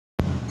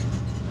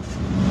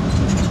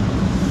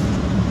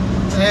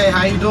Hey,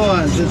 how you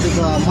doing? This is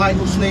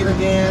Michael Sneed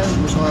again.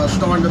 We're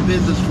starting the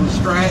business from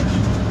scratch.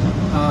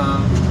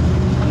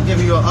 I'm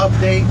giving you an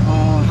update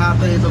on how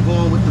things are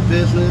going with the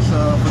business.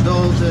 For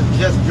those that are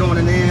just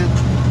joining in,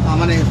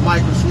 my name is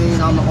Michael Sneed.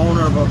 I'm the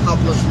owner of a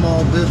couple of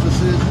small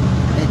businesses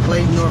in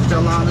Clayton, North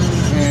Carolina.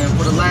 And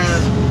for the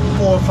last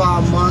 4 or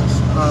 5 months,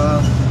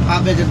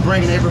 I've been just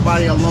bringing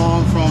everybody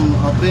along from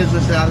a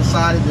business that I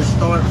decided to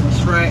start from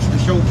scratch to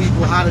show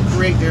people how to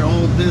create their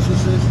own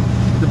businesses.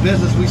 The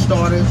business we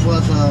started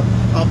was a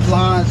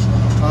appliance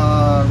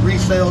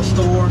resale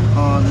store.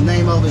 The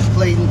name of it is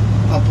Clayton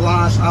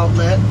Appliance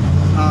Outlet.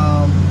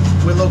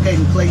 We're located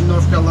in Clayton,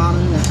 North Carolina,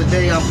 and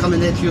today I'm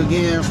coming at you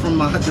again from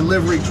my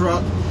delivery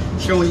truck,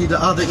 showing you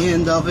the other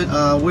end of it.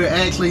 We're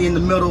actually in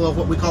the middle of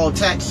what we call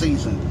tax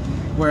season,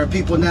 where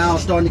people now are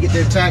starting to get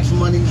their tax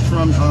money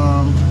from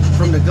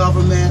the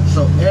government.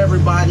 So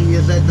everybody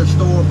is at the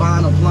store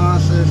buying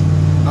appliances.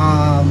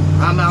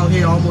 I'm out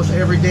here almost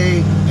every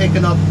day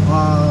picking up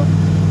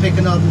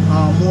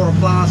more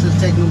appliances,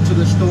 taking them to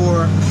the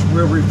store.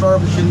 We're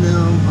refurbishing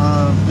them.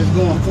 It's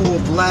going full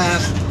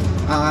blast.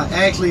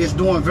 Actually, it's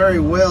doing very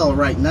well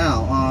right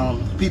now.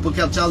 People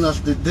kept telling us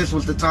that this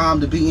was the time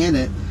to be in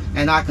it,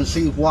 and I can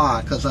see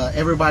why. Because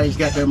everybody's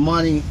got their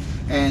money,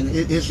 and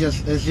it's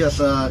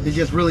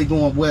just really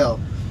going well.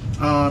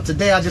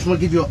 Today, I just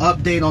want to give you an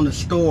update on the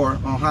store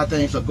on how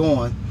things are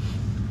going.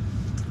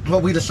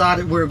 What we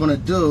decided we're going to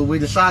do, we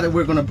decided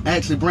we're going to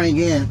actually bring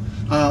in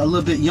a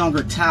little bit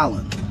younger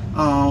talent.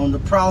 The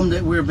problem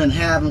that we've been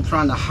having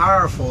trying to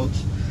hire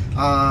folks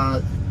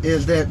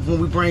is that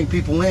when we bring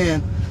people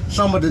in,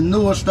 some of the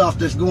newer stuff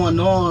that's going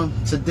on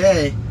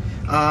today,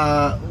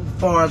 as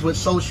far as with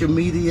social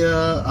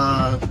media,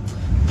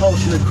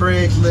 posting to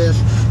Craigslist,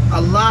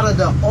 a lot of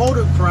the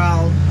older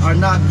crowd are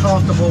not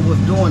comfortable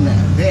with doing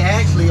that. They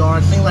actually are.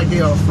 It seems like they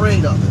are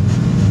afraid of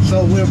it.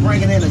 So we're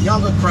bringing in a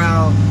younger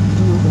crowd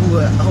who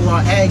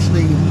are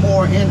actually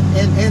more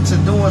into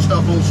doing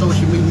stuff on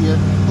social media,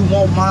 who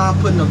won't mind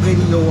putting a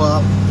video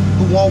up,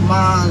 who won't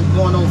mind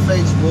going on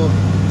Facebook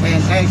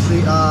and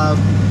actually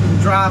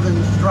driving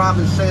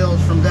sales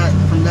from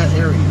that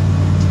area.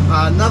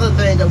 Another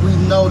thing that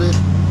we've noticed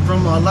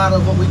from a lot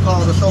of what we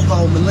call the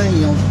so-called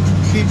millennials,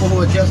 people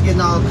who are just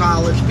getting out of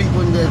college,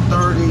 people in their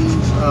 30s,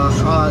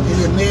 in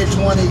their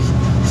mid-20s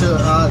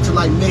to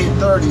like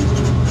mid-30s,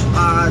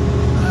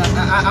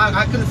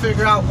 I couldn't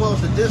figure out what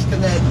was the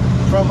disconnect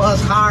from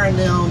us hiring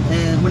them,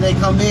 and when they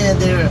come in,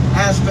 their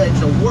aspect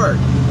of work.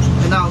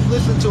 And I was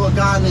listening to a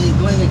guy named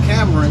Glenn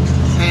Cameron,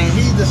 and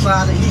he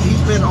decided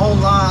he's been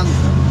online,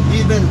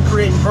 he's been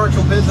creating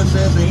virtual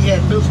businesses, and he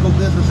had physical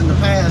business in the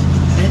past,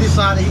 and he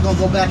decided he's gonna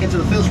go back into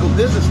the physical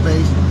business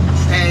space,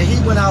 and he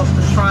went out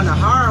trying to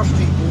hire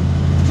people,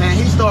 and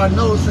he started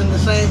noticing the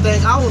same thing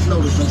I was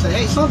noticing.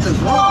 Say, hey, something's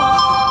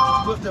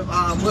wrong with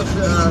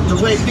the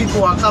way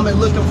people are coming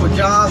looking for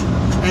jobs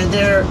and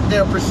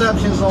their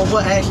perceptions on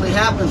what actually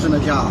happens in a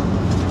job.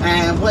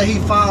 And what he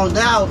found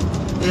out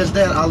is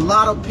that a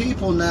lot of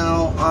people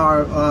now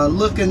are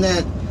looking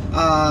at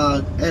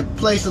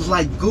places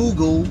like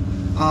Google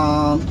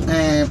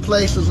and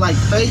places like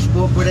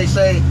Facebook, where they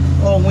say,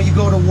 oh, when you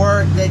go to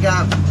work, they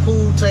got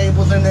pool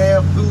tables in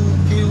there,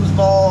 fuse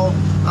ball,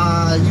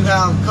 you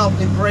have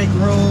company break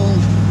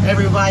rooms,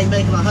 everybody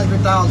making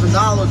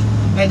 $100,000.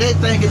 And they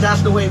think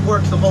that's the way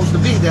work's supposed to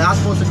be. That I'm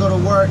supposed to go to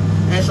work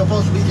and it's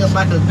supposed to be just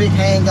like a big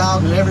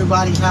hangout and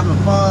everybody's having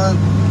fun.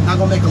 I'm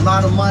gonna make a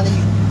lot of money,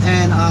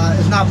 and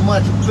it's not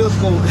much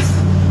physical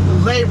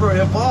labor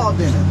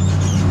involved in it.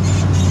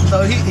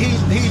 So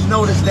he's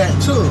noticed that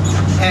too,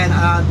 and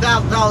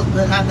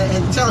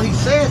until he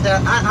said that,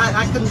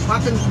 I couldn't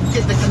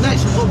get the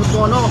connection what was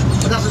going on.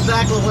 But that's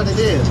exactly what it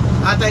is.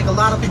 I think a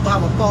lot of people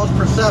have a false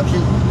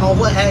perception on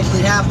what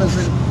actually happens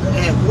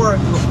at work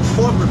with a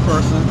corporate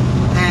person,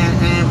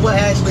 and what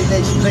actually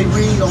they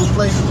read on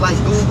places like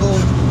Google,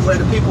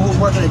 where the people who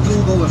are working at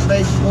Google and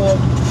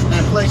Facebook and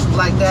places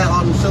like that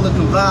out in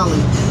Silicon Valley,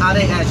 how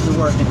they actually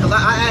working. Because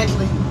I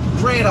actually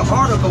read an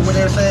article where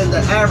they're saying the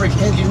average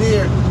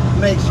engineer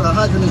makes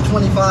 $125,000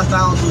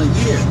 a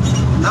year.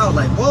 And I was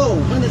like, whoa,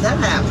 when did that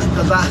happen?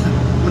 Because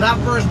when I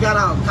first got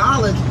out of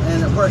college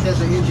and worked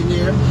as an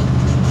engineer,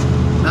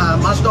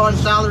 my starting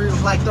salary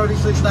was like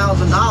 $36,000.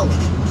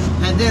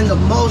 And then the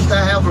most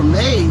I ever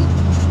made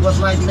was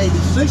like maybe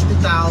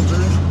 $60,000.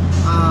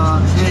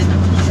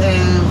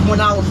 And when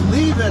I was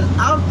leaving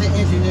out the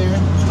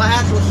engineering, my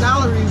actual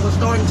salary was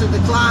starting to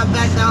decline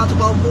back down to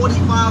about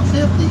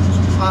 $45,000,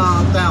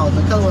 $50,000.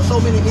 Because with so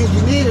many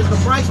engineers, the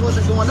price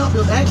wasn't going up; it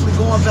was actually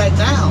going back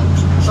down.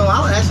 So I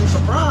was actually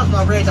surprised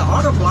when I read the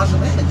article. I said,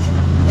 man,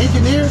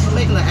 engineers are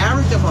making an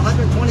average of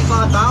 $125,000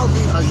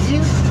 a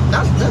year.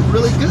 That's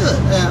really good.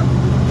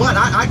 But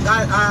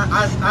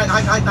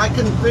I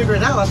couldn't figure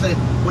it out. I said,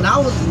 when I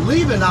was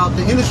leaving out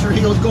the industry,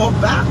 it was going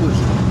backwards.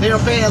 They were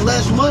paying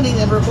less money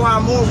and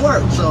requiring more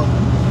work. So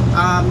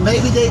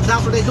maybe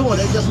that's what they're doing.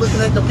 They're just looking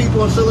at the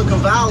people in Silicon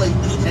Valley,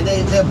 and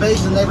they're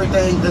basing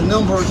everything, the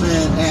numbers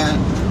and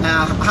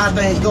how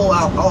things go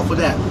out off of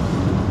that.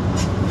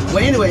 Well,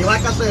 anyway,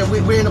 like I said,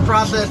 we're in the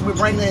process. We're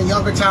bringing in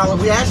younger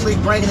talent. We're actually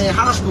bringing in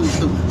high school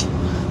students.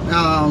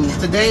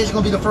 Today is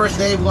going to be the first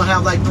day. We're going to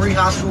have like 3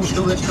 high school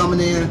students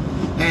coming in,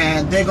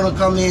 and they're going to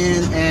come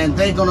in and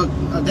they're going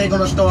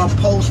to start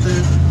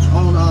posting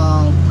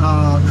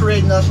on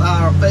creating us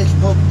our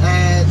Facebook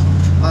ads.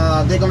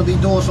 They're going to be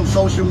doing some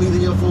social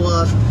media for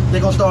us.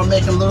 They're going to start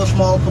making little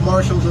small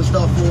commercials and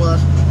stuff for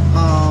us.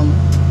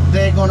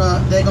 They're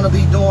gonna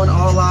be doing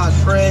all our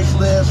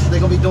Craigslist.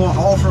 They're gonna be doing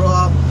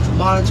OfferUp,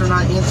 monitoring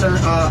our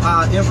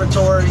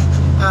inventory,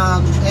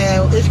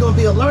 and it's gonna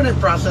be a learning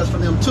process for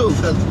them too,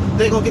 because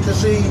they're gonna get to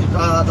see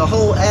the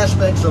whole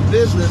aspects of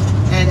business.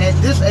 And at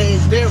this age,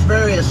 they're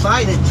very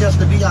excited just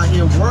to be out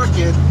here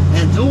working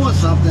and doing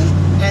something.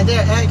 And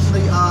they're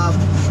actually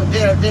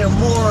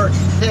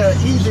they're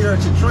easier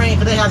to train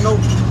because they have no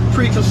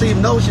preconceived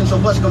notions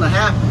of what's gonna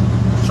happen.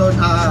 So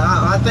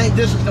I think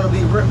this is going to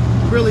be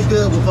really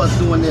good with us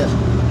doing this.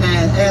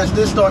 And as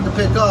this starts to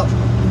pick up,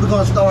 we're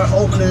going to start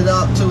opening it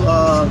up to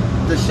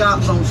the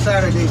shops on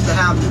Saturdays to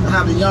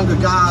have the younger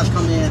guys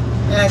come in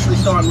and actually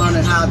start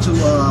learning how to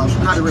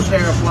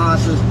repair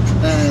appliances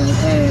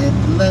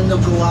and letting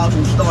them go out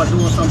and start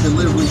doing some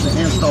deliveries and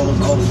installs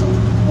also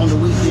on the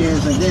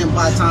weekends. And then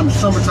by the time the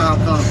summertime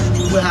comes,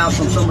 we'll have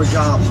some summer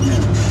jobs for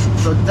them.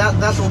 So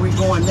that's where we're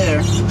going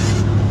there.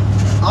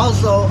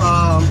 Also,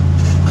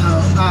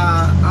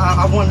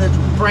 I wanted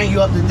to bring you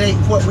up to date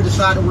what we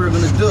decided we were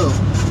going to do.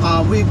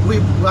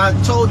 I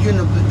told you in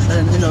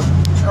the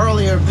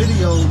earlier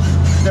videos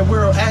that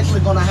we're actually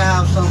going to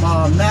have some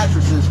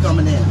mattresses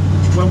coming in.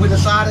 When we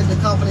decided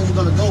the company we're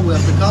going to go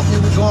with, the company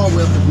we're going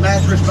with is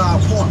Mattress by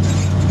Appointment.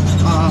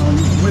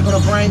 We're going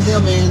to bring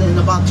them in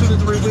about 2 to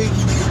 3 weeks.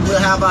 We'll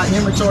have our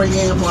inventory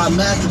in for our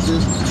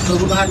mattresses. So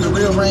we're going to have to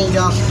rearrange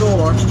our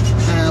store.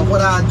 And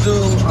what I do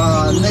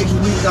next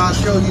week, I'll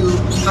show you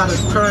how the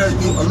current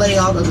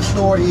layout of the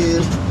store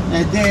is.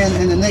 And then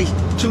in the next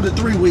 2 to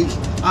 3 weeks,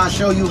 I'll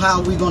show you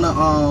how we're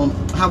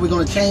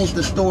gonna change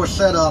the store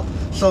setup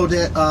so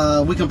that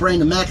we can bring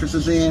the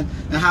mattresses in,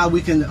 and how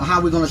we're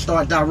gonna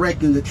start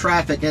directing the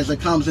traffic as it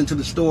comes into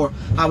the store.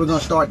 How we're gonna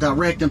start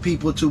directing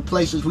people to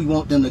places we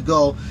want them to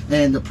go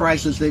and the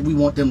prices that we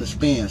want them to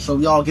spend. So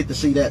y'all get to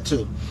see that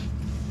too.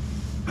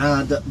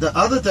 The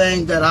other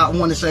thing that I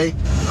want to say,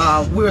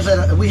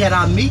 we had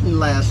our meeting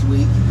last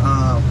week,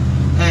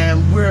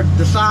 and we're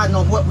deciding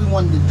on what we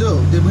wanted to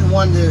do. Did we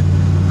want to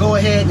go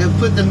ahead and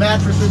put the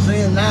mattresses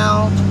in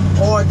now,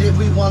 or did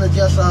we want to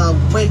just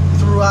wait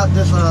throughout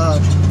this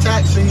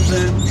tax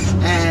season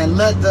and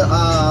let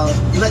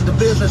the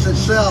business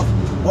itself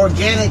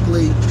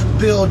organically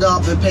build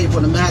up and pay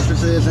for the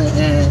mattresses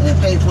and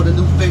pay for the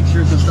new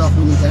fixtures and stuff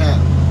we need to have?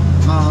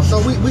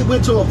 So we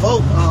went to a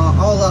vote.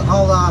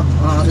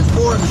 It's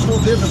four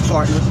business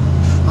partners,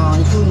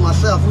 including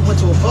myself. We went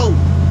to a vote,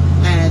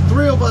 and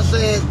 3 of us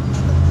said,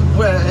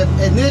 well,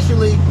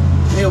 initially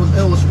it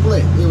was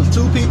split. It was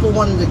 2 people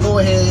wanting to go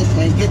ahead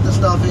and get the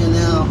stuff in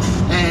now,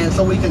 and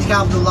so we can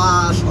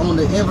capitalize on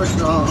the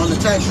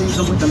tax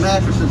season with the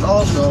mattresses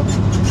also.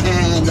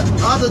 And the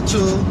other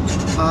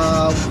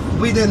 2,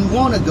 we didn't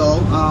want to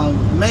go,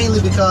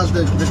 mainly because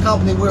the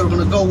company we were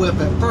going to go with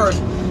at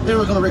first, it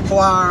was going to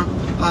require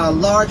a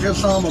larger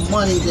sum of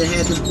money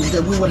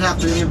that we would have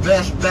to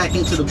invest back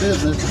into the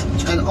business,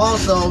 and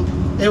also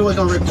it was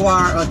going to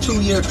require a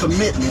 2-year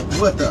commitment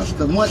with us,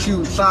 because once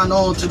you sign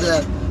on to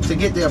that to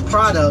get their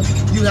product,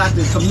 you have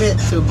to commit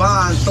to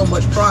buying so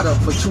much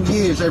product for 2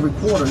 years. Every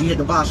quarter you had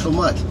to buy so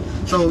much.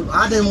 So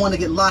I didn't want to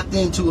get locked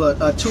into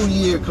a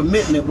 2-year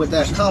commitment with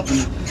that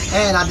company,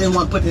 and I didn't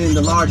want to put in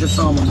the larger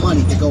sum of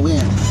money to go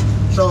in.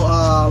 So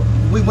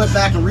we went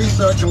back and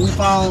researched, and we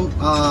found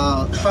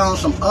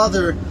some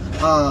other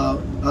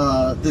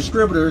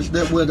distributors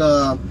that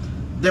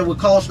would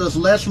cost us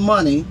less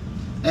money,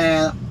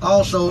 and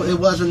also it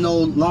wasn't no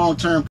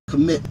long-term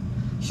commitment.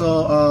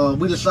 So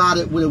we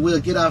decided we'll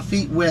get our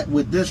feet wet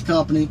with this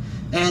company,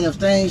 and if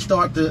things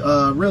start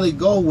to really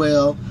go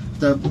well,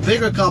 the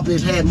bigger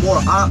companies had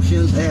more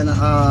options and a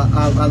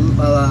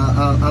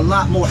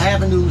lot more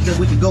avenues that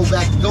we could go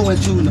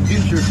into in the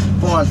future,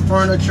 as far as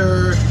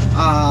furniture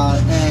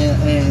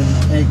and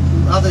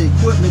other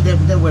equipment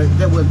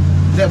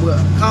that would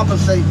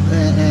compensate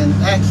and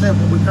accent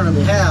what we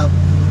currently have.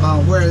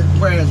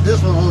 Whereas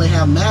this one only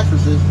have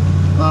mattresses.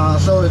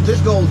 So if this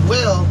goes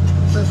well,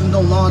 since there's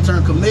no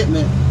long-term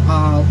commitment,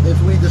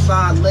 if we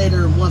decide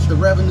later, once the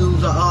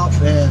revenues are up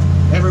and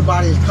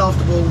everybody is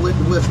comfortable with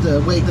the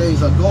way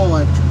things are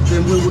going,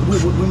 then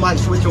we might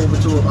switch over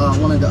to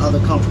one of the other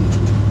companies.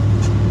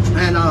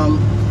 And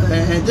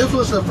this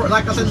was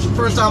like I said, this is the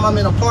first time I'm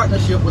in a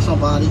partnership with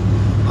somebody,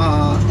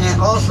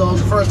 and also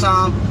the first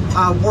time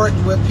I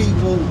worked with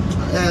people.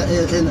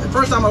 The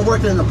first time I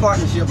worked in a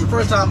partnership, the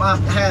first time I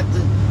had to,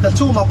 because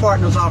 2 of my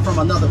partners are from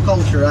another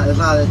culture, as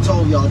I had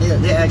told y'all,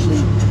 they're actually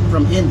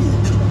from India.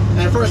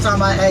 And the first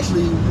time I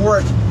actually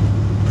worked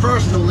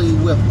personally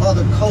with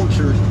other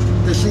cultures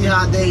to see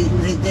how they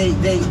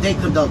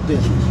conduct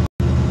business.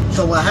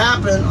 So what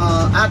happened,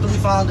 after we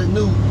found a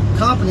new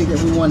company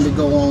that we wanted to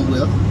go on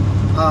with,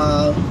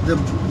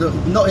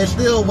 no, it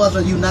still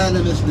wasn't a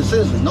unanimous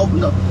decision. No,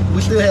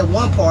 we still had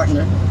one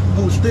partner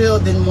who still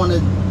didn't want to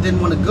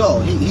go.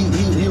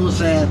 He was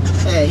saying,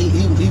 hey,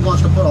 he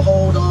wants to put a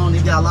hold on.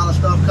 He got a lot of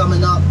stuff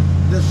coming up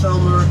this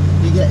summer.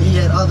 He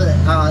had other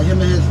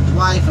him and his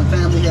wife and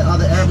family had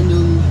other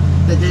avenues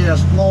that they're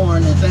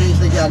exploring and things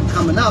they got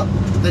coming up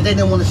that they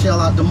didn't want to shell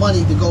out the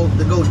money to go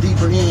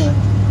deeper in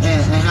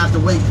and have to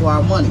wait for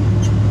our money.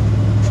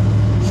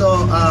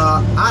 So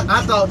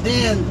I thought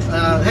then,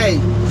 hey,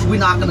 we're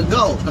not gonna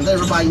go because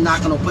everybody's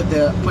not gonna put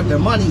their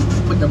money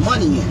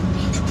in.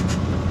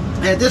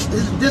 And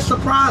this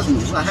surprised me.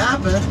 What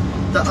happened?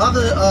 The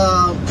other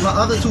my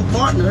other two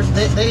partners,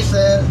 they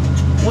said,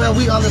 well,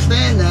 we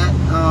understand that,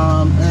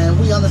 and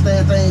we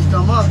understand things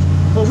come up,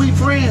 but we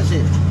friends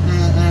here,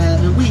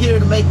 and we here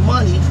to make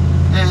money,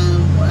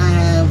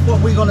 and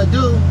what we're gonna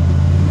do,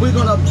 we're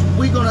gonna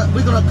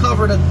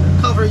cover the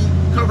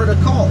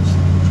cost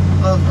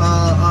of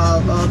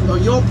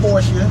your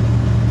portion,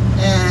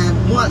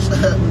 and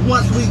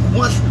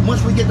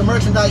once we get the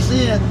merchandise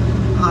in,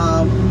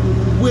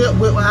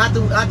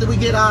 after we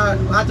get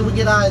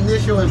our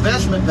initial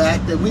investment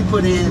back that we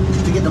put in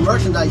to get the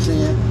merchandise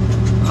in,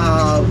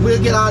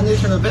 we'll get our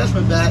initial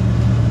investment back,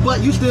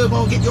 but you still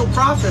gonna get your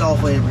profit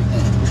off of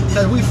everything.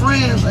 Because we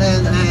friends,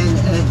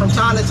 and from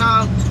time to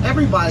time,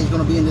 everybody's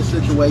gonna be in this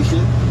situation,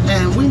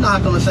 and we're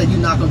not gonna say you're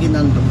not gonna get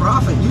none of the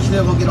profit. You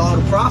still gonna get all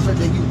the profit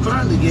that you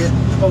currently get,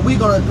 but we're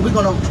gonna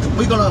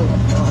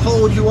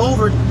hold you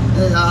over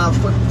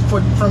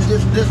from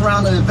this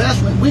round of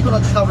investment. We're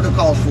gonna cover the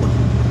cost for you.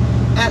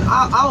 And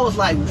I was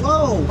like,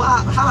 whoa,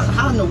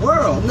 how in the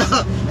world?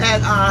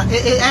 And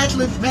it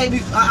actually made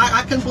me,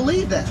 I couldn't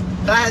believe that.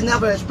 I had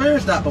never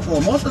experienced that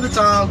before. Most of the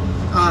time,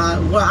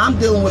 when I'm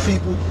dealing with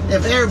people,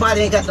 if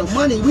everybody ain't got the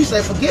money, we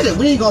say, forget it.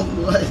 We're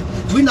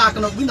not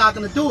gonna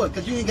do it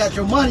because you ain't got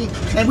your money,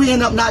 and we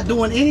end up not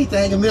doing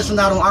anything and missing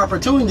out on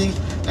opportunities.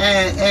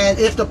 And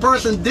if the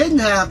person didn't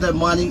have their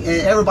money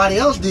and everybody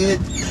else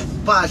did,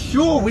 by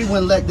sure we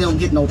wouldn't let them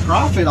get no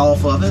profit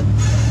off of it.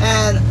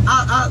 And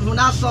when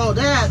I saw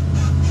that,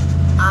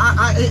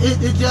 I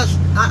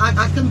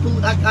couldn't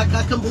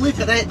believe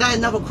it. That had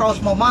never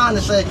crossed my mind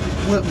to say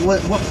with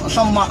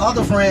some of my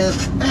other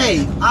friends,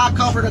 hey, I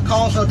cover the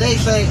cost, or they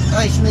say,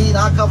 hey, Sneed,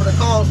 I cover the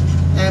cost,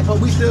 but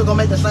we still gonna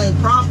make the same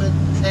profit.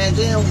 And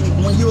then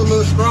when you're a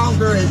little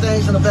stronger and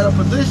things in a better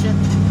position,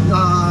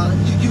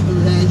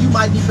 you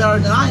might be better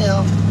than I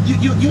am.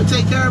 You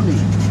take care of me.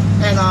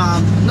 And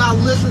now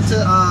listen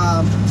to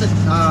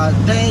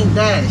Dame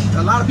Dash.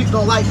 A lot of people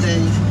don't like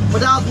Dame, but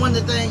that was one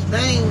of the things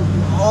Dame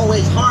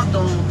always harped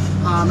on.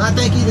 I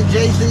think even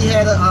Jay-Z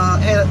had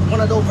one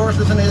of those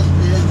verses in his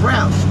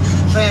raps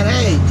saying,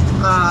 hey,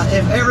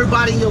 if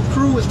everybody in your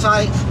crew is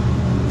tight,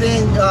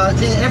 then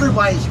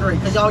everybody's great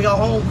because y'all your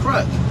own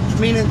crutch.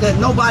 Meaning that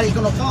nobody's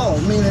gonna fall.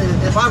 Meaning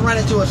if I run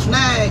into a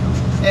snag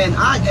and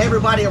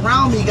everybody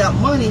around me got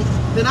money,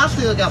 then I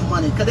still got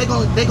money because they're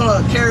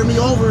gonna carry me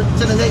over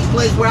to the next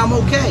place where I'm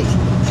okay.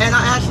 And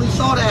I actually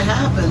saw that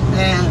happen.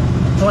 And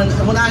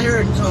when I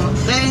heard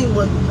Dame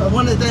was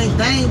one of the things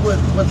Dame was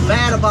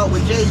mad about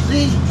with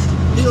Jay-Z,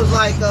 he was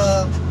like,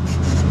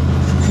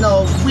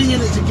 we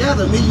in it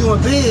together, me, you,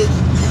 and Big,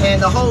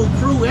 and the whole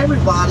crew,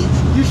 everybody.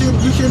 You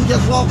shouldn't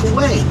just walk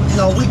away.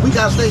 We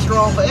gotta stay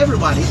strong for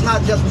everybody. It's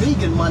not just me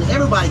getting money.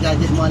 Everybody gotta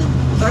get money.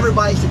 So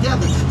everybody's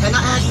together. And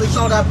I actually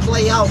saw that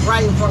play out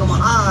right in front of my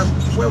eyes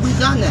where we've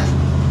done that.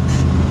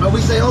 But we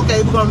say,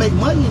 okay, we're gonna make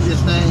money in this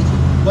thing.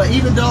 But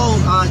even though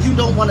you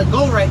don't want to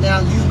go right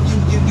now,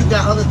 you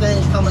got other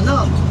things coming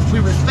up. We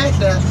respect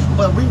that,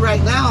 but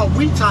right now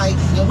we tight,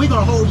 and we're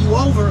gonna hold you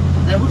over,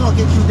 and we're gonna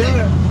get you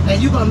there,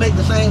 and you're gonna make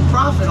the same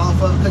profit off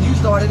of it because you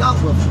started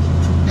out with it.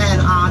 And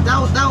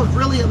that was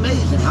really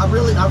amazing. I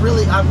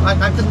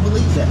couldn't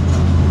believe that.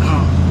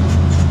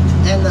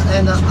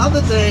 And the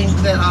other thing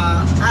that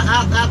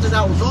after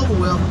that was over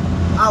with,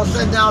 I was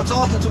sitting down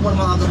talking to one of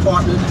my other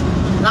partners,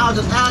 and I was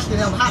just asking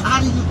him, how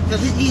do you,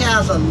 because he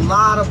has a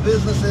lot of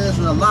businesses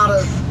and a lot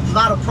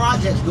of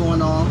projects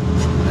going on,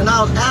 and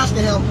I was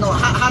asking him,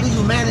 how do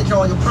you manage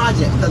all your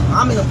projects? Because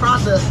I'm in the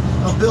process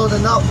of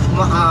building up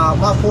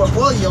my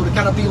portfolio to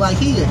kind of be like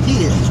he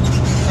is.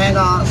 And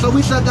so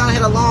we sat down and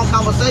had a long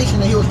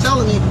conversation, and he was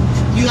telling me,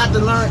 you have to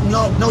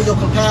know your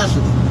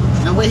capacity.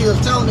 And what he was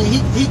telling me,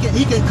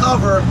 he can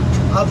cover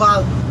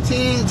about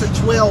 10 to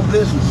 12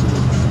 businesses.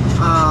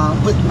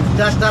 But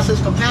that's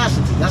his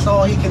capacity. That's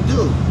all he can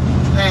do.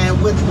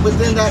 And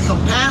within that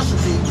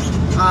capacity,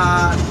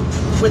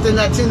 within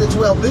that 10 to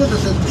 12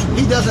 businesses,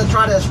 he doesn't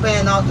try to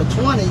expand out to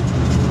 20,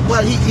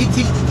 but he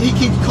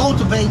keeps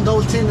cultivating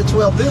those 10 to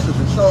 12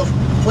 businesses. So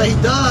what he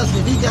does,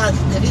 if he got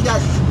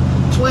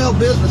 12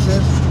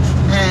 businesses,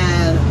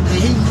 and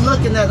he's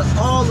looking at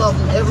all of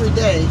them every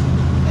day,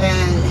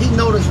 and he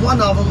noticed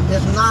one of them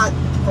is not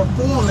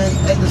performing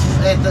at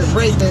the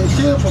rate that it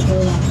should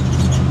perform,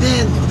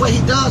 then what he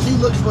does, he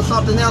looks for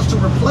something else to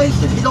replace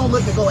it. He don't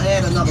look to go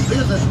add another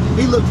business.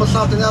 He looks for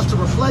something else to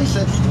replace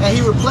it, and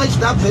he replaces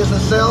that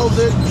business, sells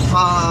it,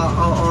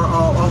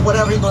 or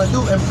whatever he's going to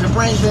do, and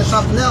brings in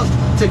something else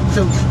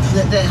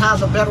that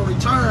has a better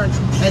return,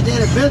 and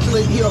then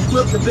eventually he'll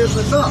flip the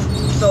business up.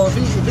 So if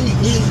he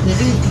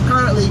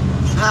currently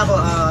have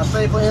a,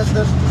 say for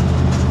instance,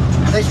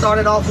 they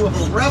started off with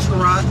a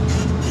restaurant.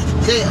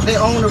 They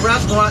own the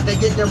restaurant, they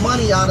get their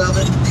money out of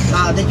it,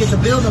 they get the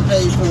building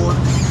paid for.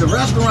 The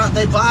restaurant,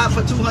 they buy it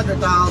for $200,000.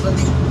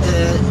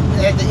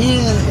 At the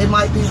end, it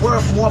might be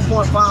worth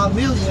 $1.5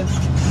 million.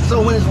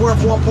 So when it's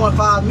worth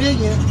 $1.5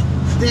 million,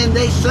 then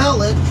they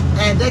sell it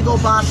and they go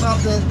buy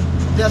something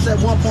that's at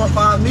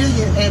 $1.5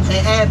 million and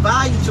add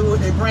value to it.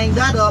 They bring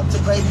that up to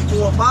maybe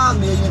 $4 or $5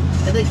 million,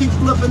 and they keep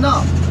flipping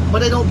up. But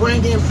they don't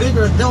bring in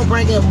bigger, they don't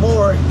bring in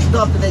more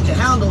stuff that they can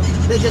handle.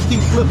 They just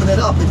keep flipping it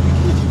up, if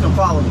you can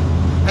follow me.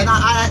 And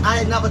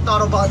I had never thought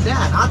about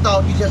that. I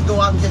thought you just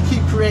go out and just keep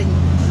creating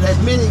as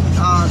many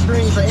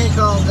streams of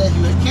income as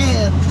you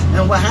can.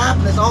 And what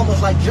happens is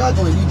almost like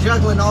juggling. You're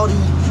juggling all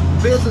these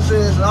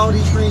businesses and all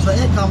these streams of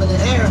income in the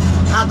air.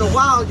 After a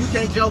while, you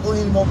can't juggle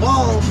any more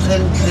balls.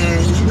 And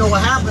you know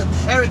what happens?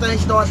 Everything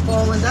starts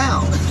falling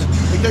down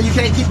because you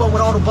can't keep up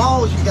with all the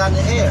balls you got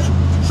in the air.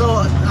 So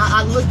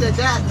I looked at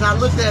that, and I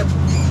looked at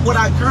what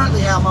I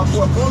currently have, my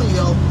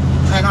portfolio,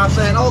 and I'm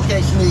saying, okay,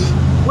 Sneed,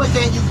 what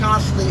can you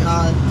constantly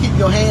keep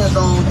your hands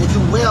on and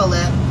do well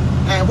at,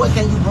 and what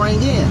can you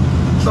bring in?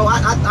 So I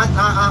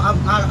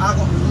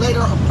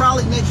later,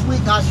 probably next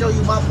week, I'll show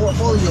you my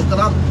portfolio,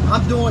 because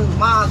I'm doing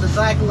mine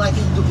exactly like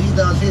he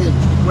does his,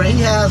 where he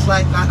has,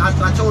 like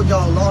I told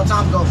y'all a long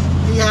time ago,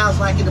 he has,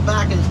 like, in the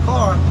back of his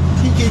car,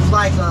 he keeps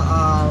like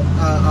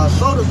a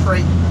soda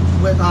crate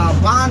with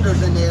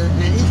bonders in there,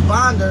 and each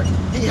bonder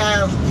he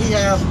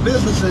has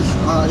businesses,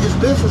 his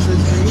businesses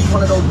in each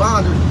one of those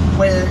bonders.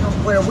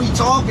 Where we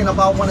talking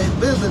about one of his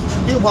business,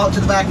 he'll walk to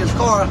the back of his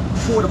car,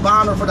 pull the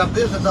bonder for that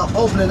business up,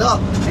 open it up,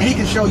 and he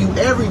can show you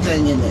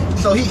everything in there.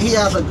 So he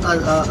has a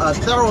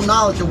thorough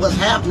knowledge of what's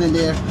happening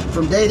there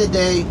from day to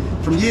day,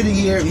 from year to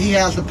year. He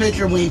has the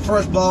picture when he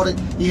first bought it.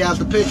 He has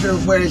the picture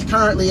of where he's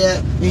currently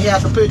at. He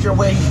has the picture of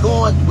where he's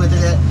going with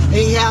it at. And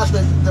he has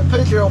the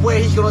picture of where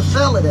he's going to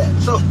sell it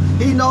at. So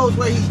he knows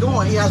where he's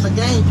going. He has a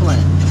game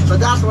plan. So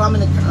that's what I'm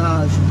in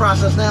the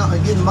process now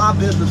of getting my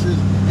businesses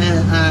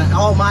and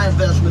all my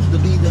investments to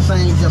be the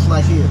same, just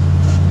like his.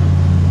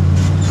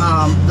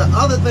 The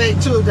other thing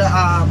too that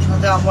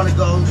I want to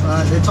go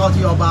and talk to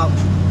you about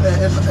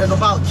is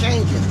about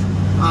changing.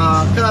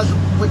 Because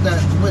with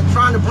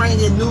trying to bring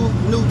in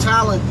new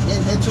talent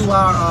into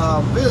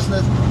our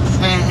business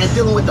and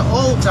dealing with the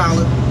old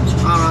talent,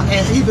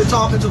 and even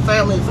talking to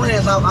family and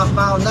friends, I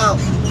found out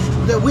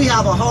that we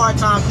have a hard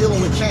time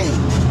dealing with change.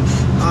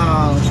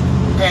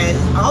 And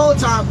all the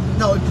time,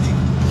 no,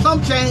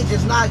 some change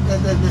is not good,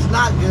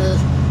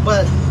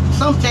 but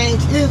some change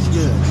is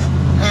good.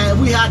 And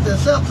we have to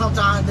accept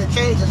sometimes that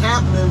change is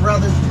happening,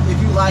 whether if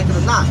you like it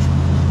or not.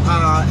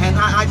 And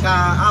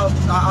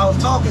I was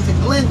talking to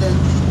Glendon,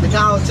 the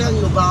guy I was telling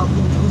you about,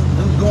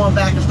 who's going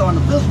back and starting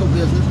a physical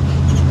business.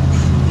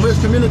 We was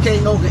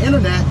communicating over the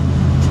internet,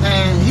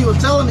 and he was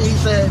telling me, he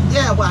said,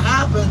 yeah, what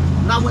happened,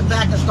 and I went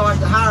back and started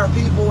to hire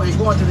people and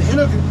going through the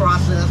interview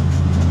process.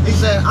 He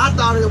said, I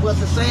thought it was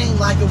the same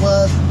like it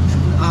was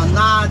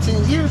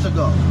 9-10 years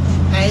ago.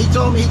 And he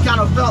told me he kind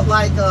of felt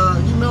like,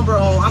 you remember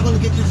on I'm Gonna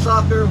Get You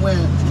Sucker,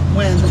 when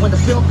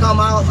the pimp come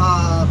out,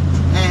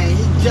 and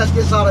he just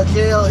gets out of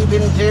jail. He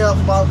been in jail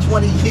for about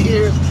 20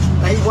 years,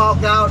 and he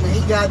walked out and he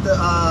got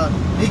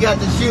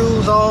the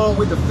shoes on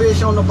with the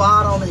fish on the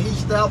bottom, and he's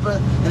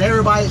stepping, and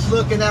everybody's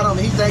looking at him,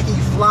 and he think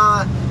he's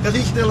fly because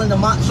he's still in the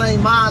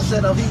same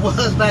mindset of he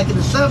was back in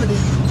the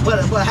 70s.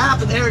 But what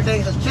happened,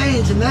 everything has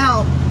changed, and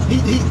now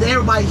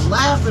everybody's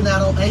laughing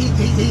at him, and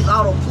he's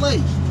out of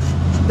place.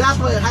 That's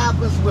what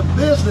happens with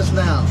business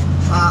now.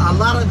 A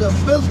lot of the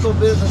physical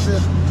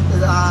businesses,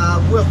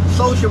 with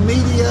social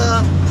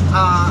media,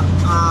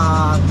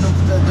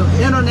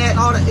 the internet,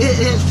 it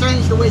has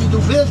changed the way you do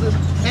business.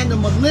 And the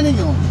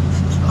millennials,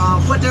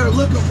 what they're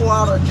looking for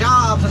out of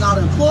jobs and out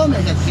of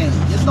employment has changed.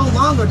 It's no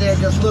longer they're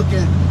just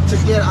looking to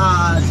get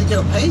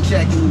a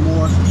paycheck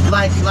anymore,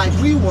 like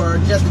we were,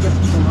 just to get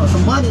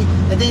some money.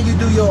 And then you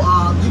do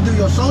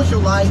your social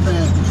life,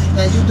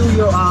 and you do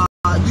your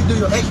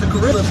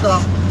extracurricular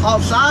stuff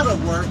outside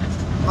of work.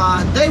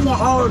 They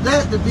want all of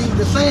that to be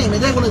the same,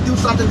 and they want to do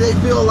something they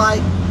feel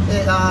like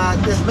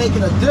is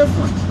making a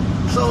difference.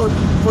 So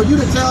for you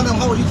to tell them,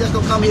 oh, you just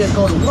gonna come here and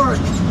go to work,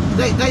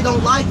 they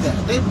don't like that.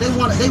 They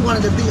want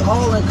it to be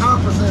all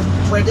encompassing,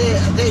 where they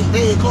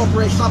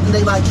incorporate something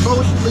they like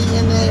socially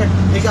in there.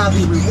 It gotta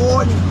be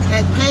rewarding,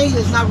 and pay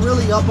is not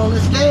really up on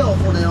the scale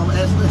for them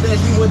as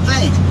you would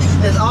think.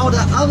 There's all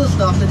the other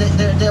stuff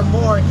that they're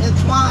more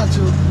entwined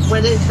to,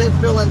 where they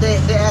feeling they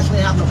actually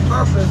have a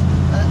purpose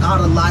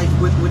out of life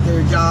with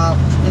their job,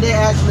 and they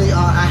actually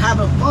are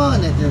having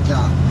fun at their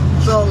job.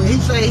 So he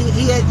said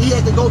he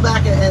had to go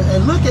back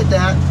and look at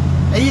that,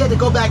 and he had to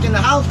go back in the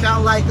house kind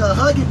of like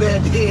Huggy Bear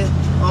did.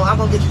 Oh, I'm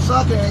gonna get you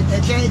sucker,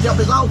 and change up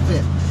his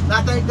outfit. And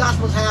I think that's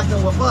what's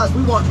happening with us.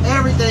 We want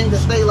everything to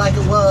stay like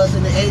it was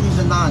in the 80s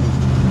and 90s.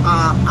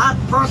 I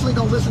personally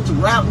don't listen to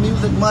rap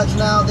music much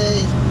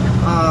nowadays,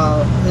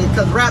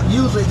 because rap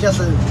usually just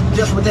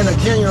within a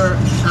tenure,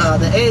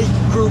 the age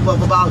group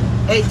of about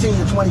 18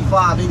 to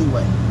 25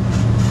 anyway.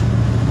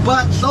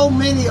 But so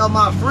many of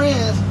my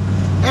friends,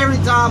 every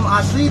time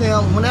I see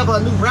them, whenever a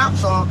new rap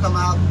song come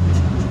out,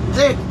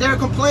 they're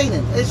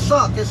complaining. It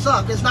suck. It's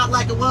not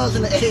like it was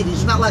in the 80s.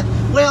 It's not like,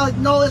 well,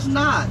 no, it's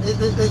not.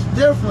 It's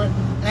different.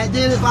 And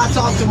then if I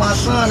talk to my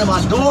son and my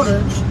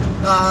daughter,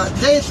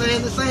 they're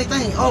saying the same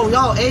thing. Oh,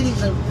 y'all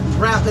 80s and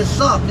rap, it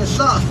sucks.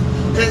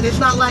 It's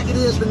not like it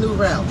is the new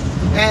rap.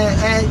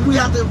 And we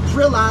have to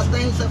realize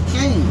things have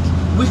changed.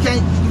 We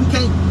can't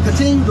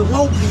continue to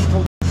want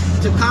people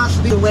to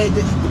constantly the way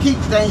to keep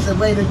things the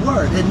way they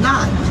were. They're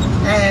not.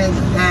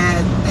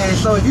 And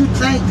so if you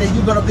think that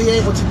you're gonna be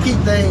able to keep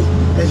things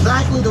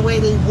exactly the way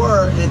they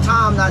were and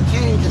time not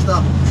change and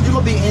stuff, you're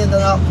gonna be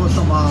ending up with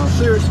some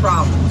serious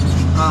problems.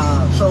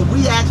 So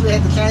we actually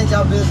had to change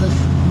our business.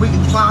 We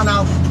can find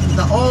out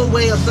the old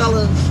way of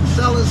selling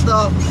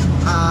stuff.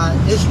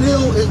 It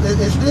still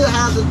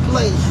has its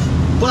place,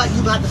 but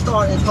you got to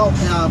start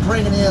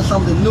bringing in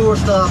some of the newer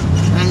stuff,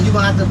 and you're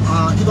gonna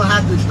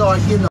have to start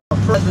getting a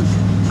presence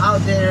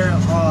out there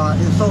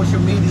in social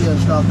media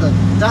and stuff, because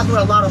that's where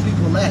a lot of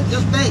people are at.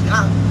 Just think,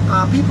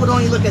 people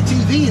don't even look at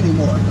TV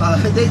anymore.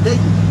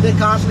 They're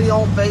constantly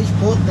on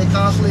Facebook, they're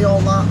constantly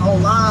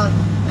online,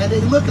 and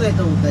they're looking at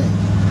those things.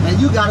 And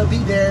you got to be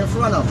there in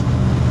front of them.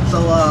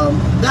 So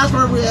that's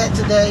where we're at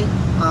today.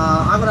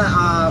 I'm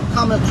gonna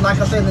come in, like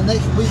I said, the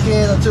next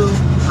weekend or two.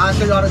 I'll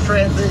show y'all the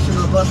transition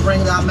of us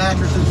bringing our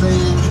mattresses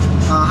in,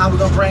 how we're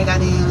gonna bring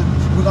that in.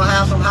 We're gonna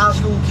have some high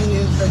school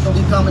kids that's gonna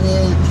be coming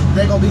in.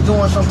 They're gonna be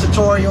doing some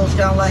tutorials,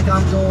 kind of like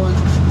I'm doing.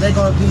 They're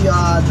gonna be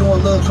doing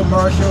little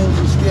commercials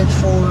and skits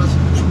for us.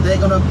 They're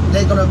gonna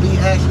be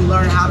actually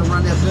learning how to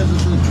run their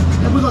businesses,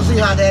 and we're gonna see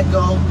how that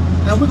goes.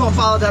 And we're gonna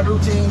follow that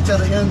routine till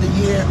the end of the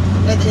year.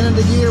 At the end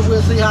of the year,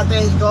 we'll see how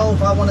things go.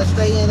 If I want to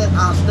stay in it,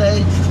 I'll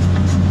stay.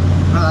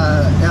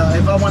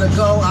 If I want to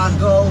go, I'll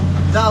go.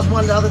 That was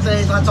one of the other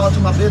things I talked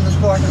to my business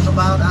partners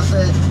about. I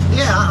said,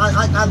 yeah,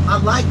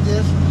 I like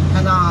this,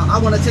 and I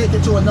want to take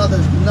it to another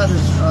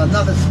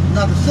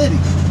city.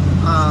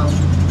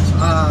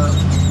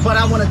 But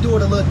I want to do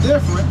it a little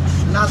different.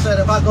 And I said,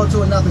 if I go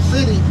to another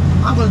city,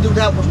 I'm going to do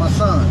that with my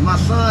son. My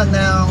son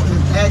now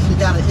has actually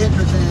got an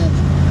interest in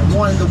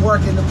wanting to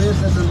work in the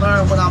business and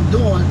learn what I'm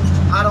doing.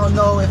 I don't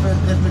know if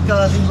it's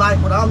because he likes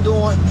what I'm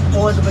doing,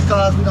 or is it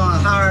because we done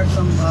hired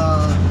some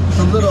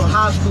little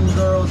high school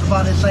girls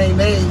about his same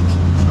age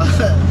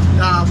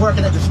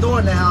working at the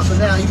store now, so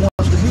now he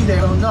wants to be there.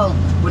 I don't know.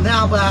 But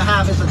now that I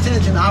have his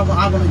attention,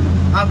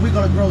 we're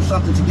gonna grow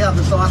something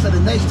together. So I said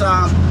the next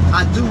time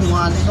I do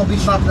one, it's gonna be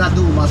something I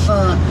do with my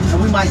son,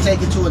 and we might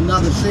take it to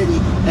another city,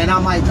 and I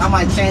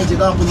might change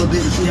it up a little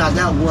bit to see how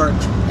that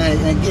works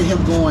and get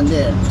him going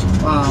there.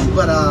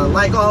 But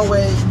like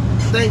always,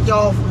 thank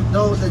y'all for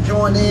those that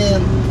joined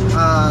in.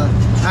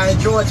 I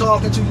enjoy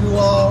talking to you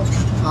all.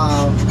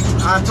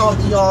 I'll talk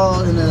to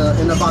y'all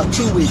in about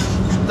 2 weeks.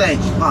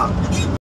 Thanks. Bye.